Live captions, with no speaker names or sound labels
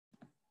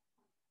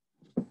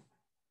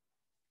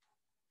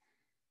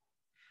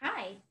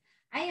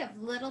have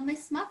little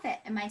Miss Muffet,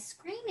 and my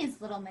screen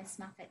is little Miss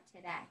Muffet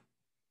today.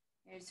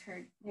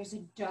 There's a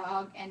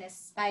dog and a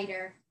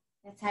spider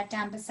that sat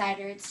down beside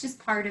her. It's just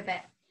part of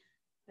it.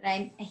 But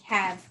I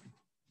have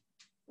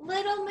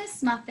little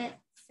Miss Muffet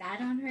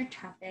sat on her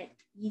tuffet,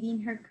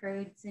 eating her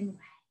curds and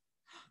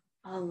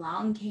whey.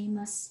 Along came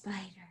a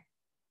spider,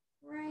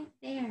 right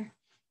there,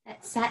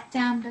 that sat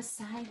down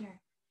beside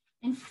her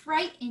and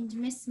frightened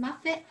Miss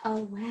Muffet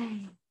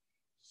away.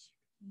 She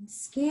became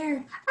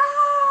scared.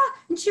 Ah!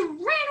 And she ran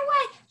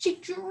away. She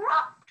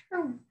dropped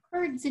her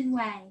curds and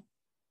whey.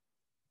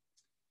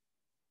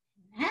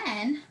 And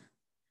then we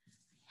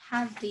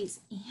have these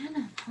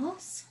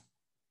animals.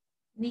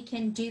 We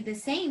can do the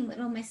same,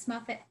 little Miss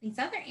Muffet. These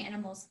other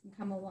animals can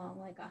come along,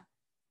 like a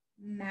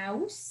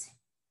mouse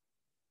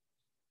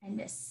and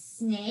a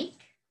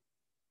snake,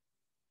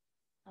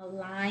 a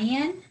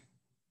lion,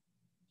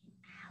 an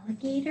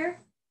alligator,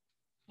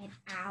 an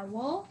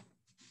owl,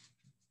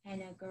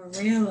 and a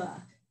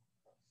gorilla.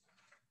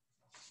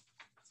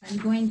 So I'm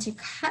going to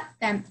cut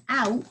them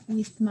out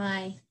with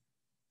my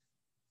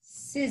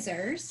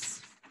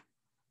scissors.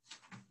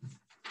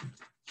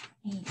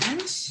 And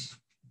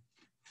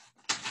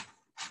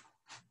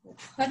we'll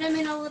put them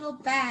in a little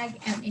bag,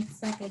 and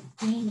it's like a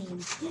game.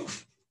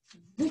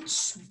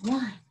 Which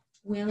one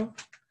will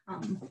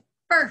come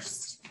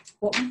first?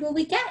 What will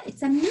we get?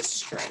 It's a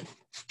mystery.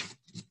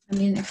 I'm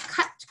going to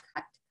cut.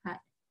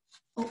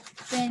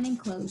 Open and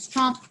close.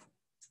 Chomp.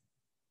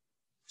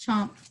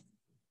 Chomp.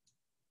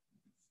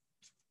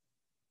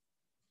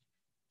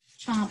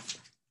 Chomp.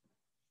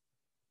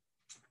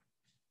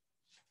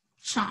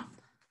 Chomp.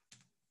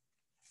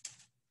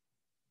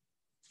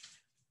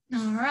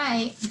 All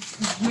right,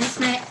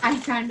 I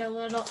found a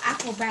little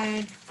apple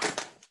bag,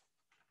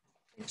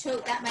 the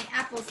tote that my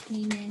apples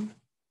came in.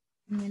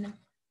 And then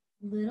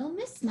little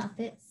Miss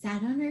Muffet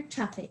sat on her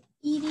tuffet,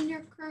 eating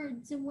her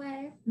curds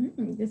away.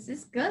 This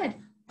is good.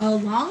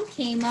 Along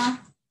came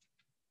a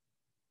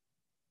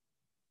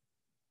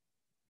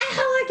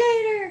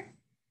alligator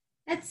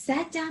that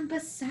sat down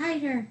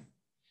beside her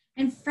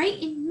and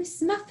frightened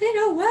Miss Muffet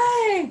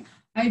away.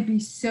 I'd be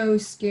so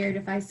scared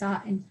if I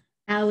saw an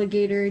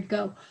alligator. It'd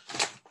go.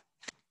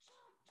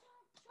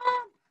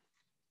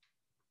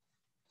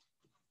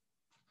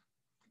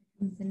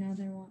 Here's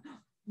another one.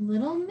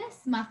 Little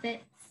Miss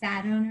Muffet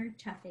sat on her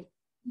tuffet,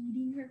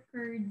 eating her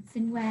curds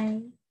and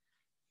whey.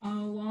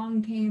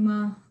 Along came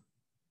a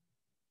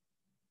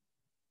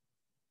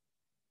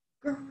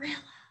gorilla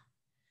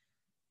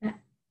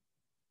that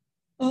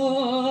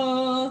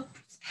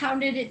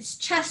pounded its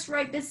chest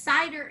right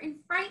beside her and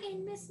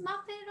frightened Miss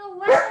Muffet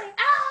away.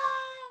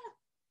 Ah!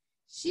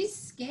 She's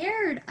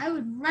scared. I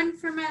would run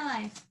for my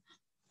life.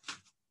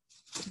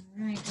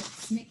 All right,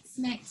 let's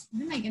mix.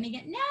 What am I going to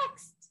get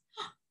next?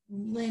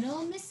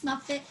 Little Miss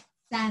Muffet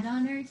sat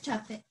on her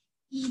tuffet,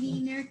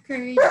 eating her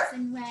curds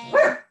and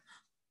whey.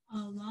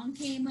 Along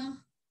came a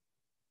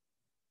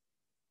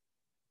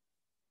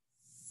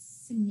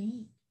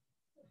snake.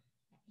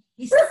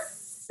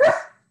 Hissed at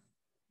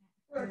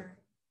her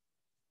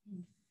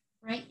and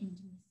frightened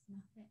Miss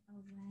Muffet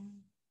away.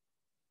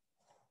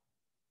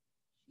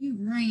 She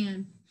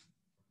ran.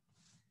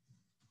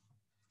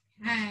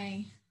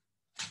 Okay.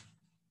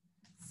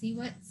 Let's see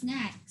what's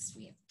next.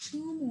 We have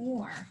two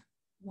more.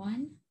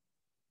 1,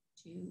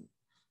 2.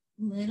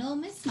 Little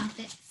Miss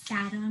Muffet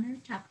sat on her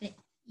tuffet,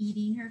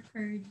 eating her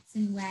curds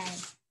and whey.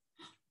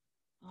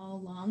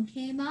 Along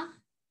came a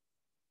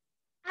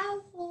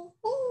owl,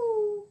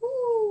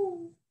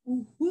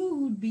 who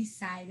hooed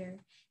beside her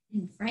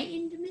and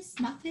frightened Miss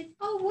Muffet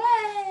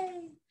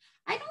away.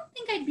 I don't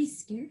think I'd be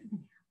scared of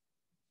an owl.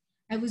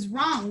 I was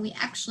wrong. We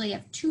actually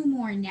have two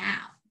more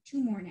now.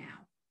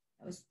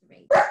 That was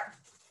 3. All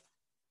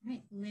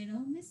right, little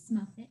Miss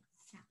Muffet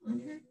sat on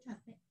her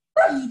tuffet,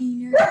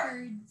 eating her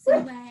curds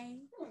and whey.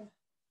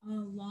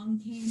 Along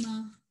came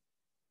a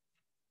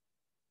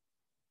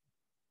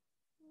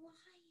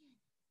lion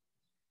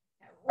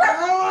that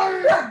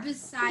roared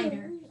beside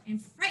her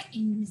and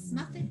frightened Miss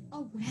Muffet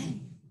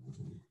away.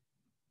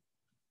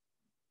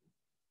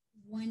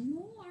 One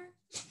more.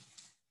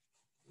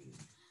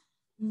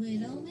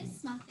 Little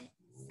Miss Muffet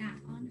sat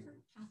on her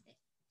tuffet,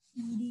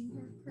 eating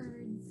her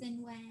curds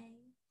and whey.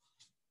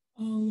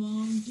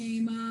 Along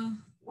came a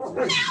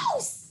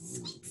mouse!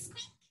 Squeak,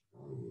 squeak!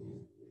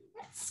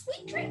 That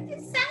squeaked right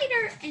beside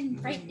her and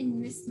frightened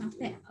Miss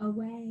Muffet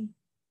away.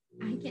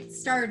 I get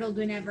startled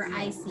whenever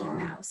I see a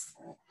mouse.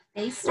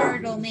 They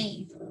startle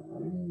me.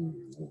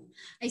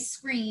 I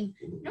scream.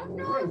 I don't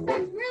know if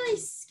I'm really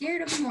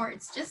scared of them or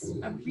it's just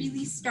a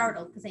really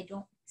startled because I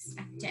don't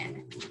expect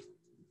it.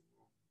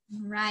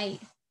 All right.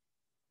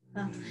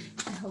 Well,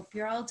 I hope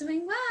you're all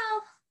doing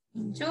well.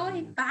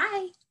 Enjoy.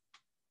 Bye.